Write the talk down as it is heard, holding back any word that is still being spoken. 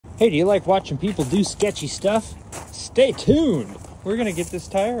Hey, do you like watching people do sketchy stuff? Stay tuned. We're gonna get this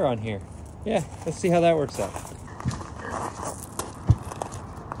tire on here. Yeah, let's see how that works out.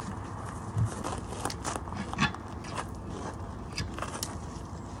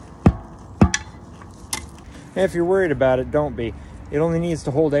 If you're worried about it, don't be. It only needs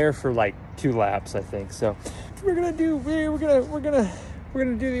to hold air for like 2 laps, I think. So we're gonna do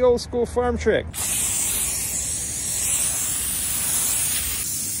the old school farm trick.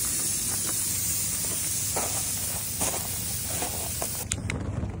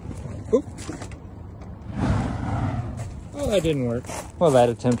 Oop. Well, that didn't work. Well, that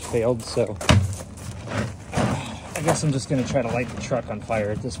attempt failed, so I guess I'm just gonna try to light the truck on fire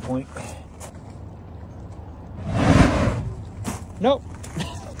at this point. Nope.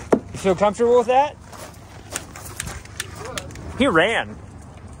 You feel comfortable with that? He ran.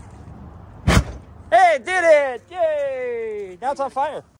 Hey, did it! Yay! Now it's on fire.